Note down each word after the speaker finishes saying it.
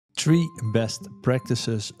3 best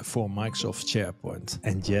practices for Microsoft SharePoint.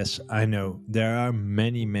 And yes, I know there are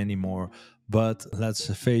many more, but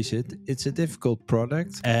let's face it, it's a difficult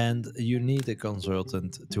product and you need a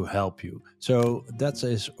consultant to help you. So that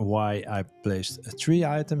is why I placed 3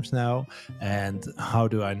 items now. And how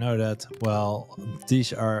do I know that? Well,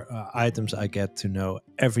 these are items I get to know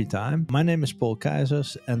every time. My name is Paul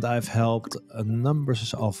Keizers and I've helped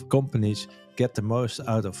numbers of companies get the most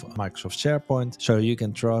out of Microsoft SharePoint, so you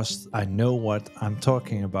can trust I know what I'm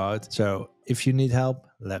talking about. So if you need help,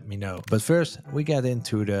 let me know. But first, we get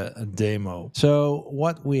into the demo. So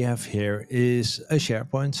what we have here is a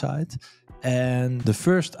SharePoint site, and the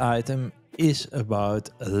first item is about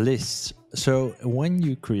lists. So when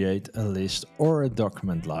you create a list or a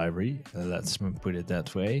document library, let's put it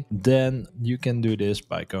that way, then you can do this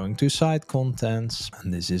by going to site contents.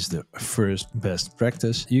 And this is the first best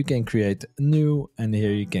practice. You can create new, and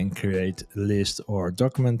here you can create list or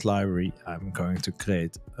document library. I'm going to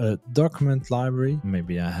create a document library.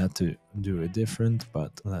 Maybe I had to do it different,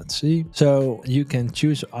 but let's see. So you can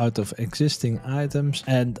choose out of existing items,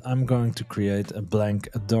 and I'm going to create a blank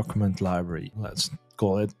document library. Let's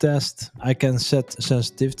call it test. I can set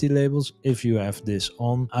sensitivity labels. If you have this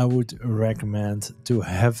on, I would recommend to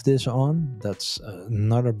have this on. That's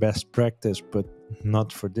another best practice, but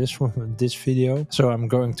not for this one, this video. So I'm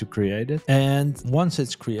going to create it. And once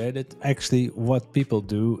it's created, actually what people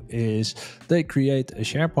do is they create a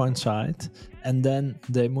SharePoint site and then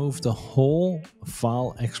they move the whole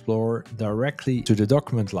file explorer directly to the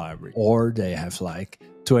document library. Or they have like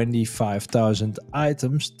 25,000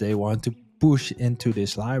 items they want to push into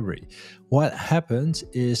this library. What happens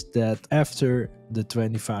is that after the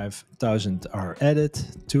 25,000 are added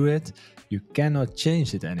to it, you cannot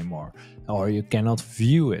change it anymore, or you cannot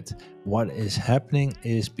view it. What is happening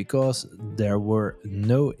is because there were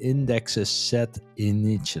no indexes set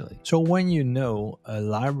initially. So when you know a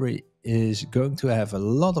library is going to have a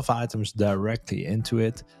lot of items directly into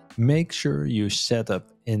it, make sure you set up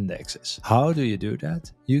indexes. How do you do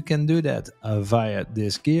that? You can do that via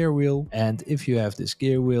this gear wheel. And if you have this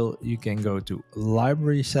gear wheel, you can go to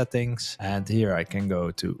library settings. And here I can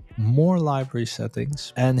go to more library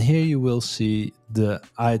settings. And here you will see the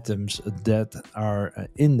items that are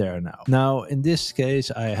in there now. Now, in this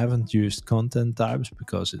case, I haven't used content types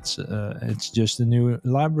because it's just a new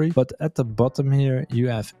library. But at the bottom here, you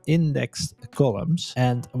have indexed columns.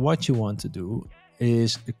 And what you want to do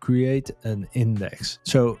is create an index.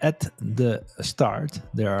 So at the start,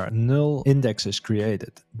 there are null indexes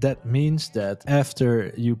created. That means that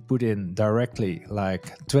after you put in directly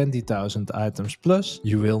like 20,000 items plus,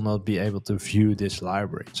 you will not be able to view this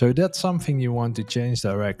library. So that's something you want to change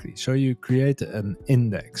directly. So you create an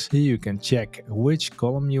index. Here you can check which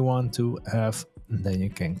column you want to have. And then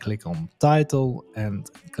you can click on title and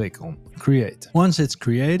click on create. Once it's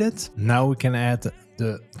created, now we can add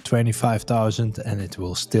the 25,000 and it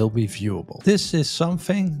will still be viewable. This is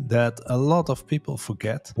something that a lot of people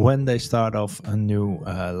forget when they start off a new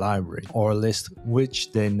library or list,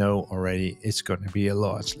 which they know already it's going to be a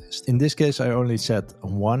large list. In this case, I only set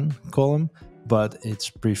one column, but it's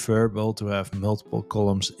preferable to have multiple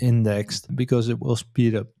columns indexed because it will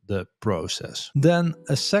speed up the process. Then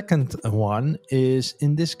a second one is,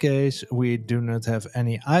 in this case, we do not have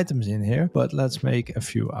any items in here, but let's make a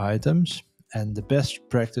few items. And the best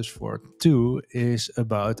practice for 2 is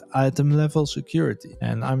about item level security.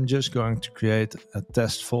 And I'm just going to create a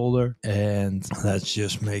test folder, and let's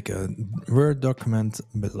just make a Word document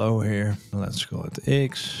below here. Let's call it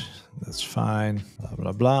X. That's fine. Blah,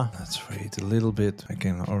 blah, blah. Let's wait a little bit. I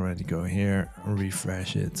can already go here,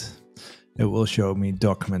 refresh it. It will show me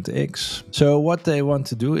document X. So what they want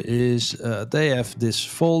to do is they have this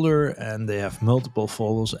folder and they have multiple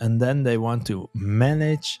folders, and then they want to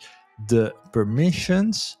manage the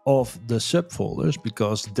permissions of the subfolders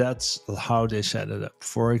because that's how they set it up.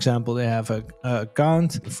 For example, they have an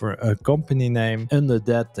account for a company name. Under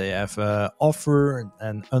that, they have an offer,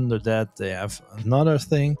 and under that, they have another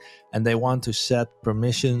thing. And they want to set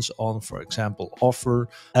permissions on, for example, offer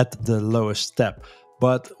at the lowest step.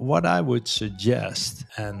 But what I would suggest,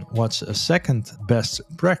 and what's a second best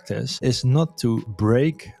practice, is not to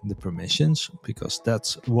break the permissions, because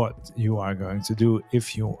that's what you are going to do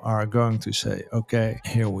if you are going to say, okay,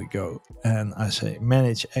 here we go. And I say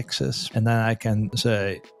manage access, and then I can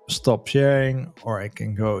say stop sharing, or I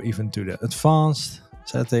can go even to the advanced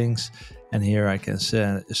settings. And here I can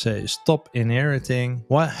say stop inheriting.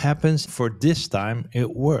 What happens for this time? It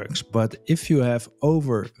works. But if you have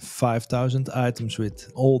over 5,000 items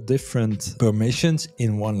with all different permissions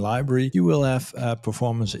in one library, you will have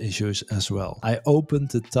performance issues as well. I opened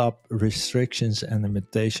the tab restrictions and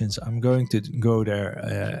limitations. I'm going to go there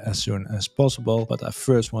as soon as possible, but I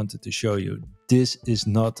first wanted to show you this is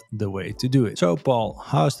not the way to do it. So Paul,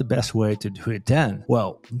 how's the best way to do it then?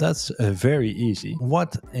 Well, that's very easy.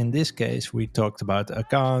 What in this case we talked about the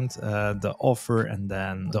account, the offer, and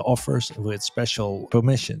then the offers with special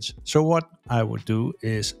permissions. So what I would do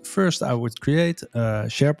is first I would create a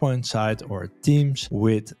SharePoint site or Teams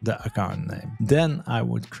with the account name. Then I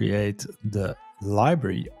would create the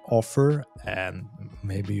library offer, and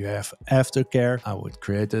maybe you have aftercare. I would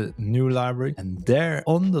create a new library, and there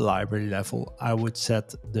on the library level I would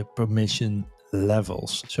set the permission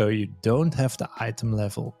levels, so you don't have the item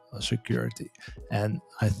level security. And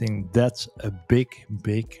I think that's a big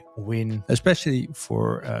win, especially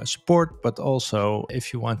for support, but also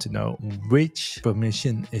if you want to know which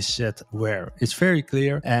permission is set where. It's very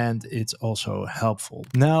clear and it's also helpful.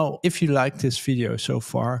 Now, if you like this video so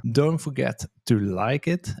far, don't forget to like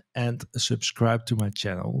it and subscribe to my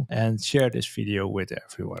channel and share this video with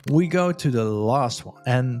everyone. We go to the last one,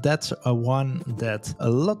 and that's a one that a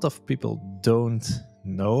lot of people don't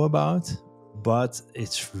know about, but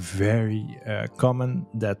it's very common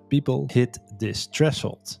that people hit this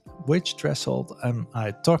threshold. Which threshold am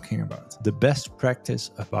I talking about? The best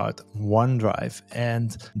practice about OneDrive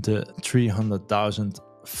and the 300,000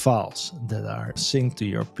 files that are synced to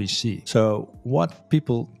your PC. So what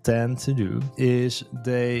people tend to do is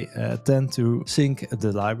they tend to sync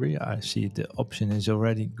the library. I see the option is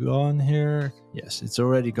already gone here. Yes, it's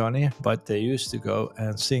already gone here, but they used to go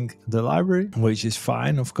and sync the library, which is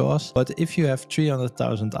fine, of course. But if you have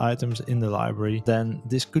 300,000 items in the library, then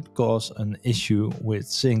this could cause an issue with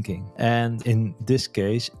syncing. And in this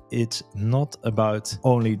case, it's not about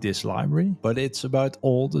only this library, but it's about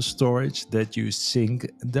all the storage that you sync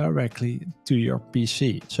directly to your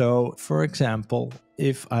PC. So, for example,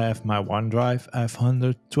 if I have my OneDrive, I have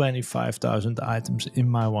 125,000 items in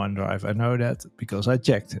my OneDrive. I know that because I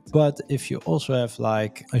checked it. But if you also have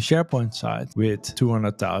like a SharePoint site with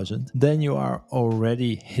 200,000, then you are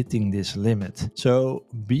already hitting this limit. So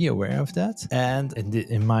be aware of that. And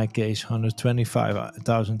in my case,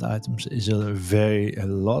 125,000 items is a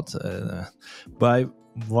lot.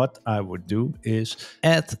 What I would do is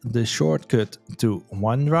add the shortcut to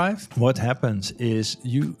OneDrive. What happens is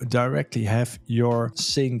you directly have your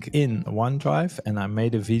sync in OneDrive, and I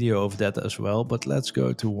made a video of that as well, but let's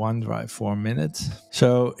go to OneDrive for a minute.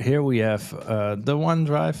 So here we have the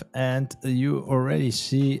OneDrive, and you already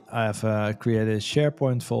see I've created a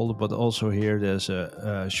SharePoint folder, but also here there's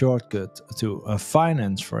a shortcut to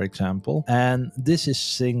finance, for example, and this is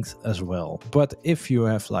synced as well. But if you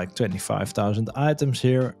have like 25,000 items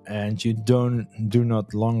here and you do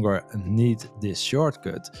not longer need this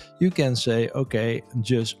shortcut, you can say, okay,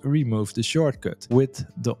 just remove the shortcut. With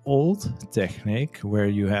the old technique where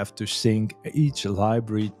you have to sync each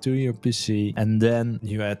library to your PC and then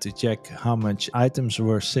you had to check how much items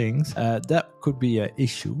were synced, that could be an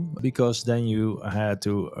issue, because then you had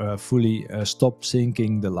to fully stop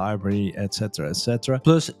syncing the library, etc, etc.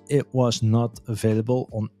 Plus it was not available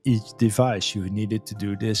on each device. You needed to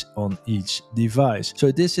do this on each device. So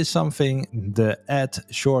this is something the add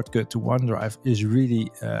shortcut to OneDrive is really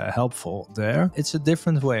helpful there. It's a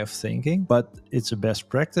different way of thinking, but it's a best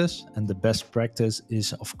practice, and the best practice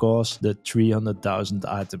is of course the 300,000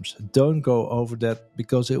 items. Don't go over that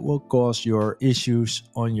because it will cause your issues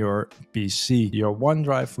on your PC. Your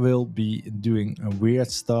OneDrive will be doing weird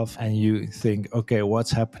stuff and you think, okay,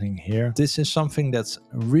 what's happening here? This is something that's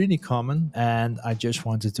really common, and I just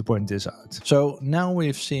wanted to point this out. So now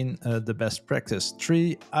we've seen the best practice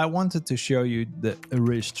 3. I wanted to show you the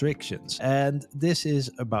restrictions, and this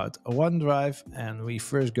is about OneDrive, and we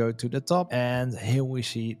first go to the top, and here we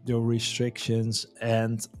see the restrictions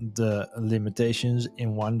and the limitations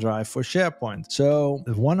in OneDrive for SharePoint. So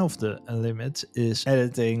one of the limits is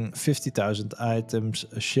editing 50,000 items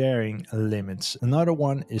sharing limits. Another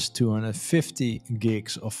one is 250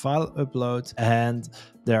 gigs of file upload, and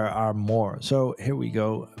there are more. So here we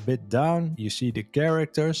go a bit down. You see the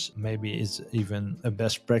characters. Maybe it's even a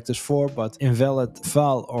best practice 4, but invalid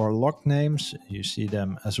file or log names, you see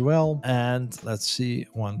them as well. And let's see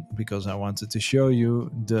one, because I wanted to show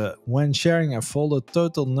you the when sharing a folder,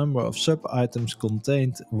 total number of sub items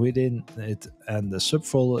contained within it, and the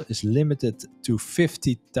subfolder is limited to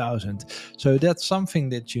 50,000. So that's something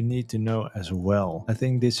that you need to know as well. I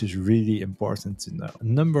think this is really important to know.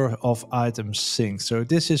 Number of items synced. So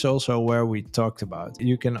this is also where we talked about.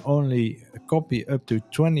 You can only copy up to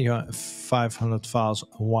 2500 files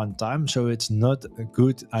one time, so it's not a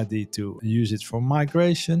good idea to use it for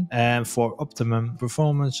migration. And for optimum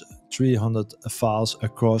performance, 300 files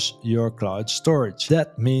across your cloud storage.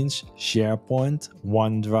 That means SharePoint,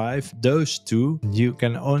 OneDrive, those two, you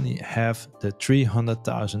can only have the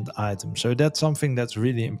 300,000 items. So that's something that's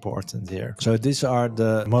really important here. So these are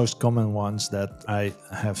the most common ones that I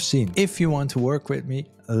have seen. If you want to work with me,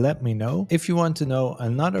 let me know. If you want to know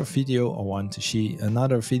another video or want to see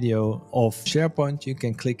another video of SharePoint, you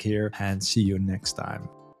can click here, and see you next time.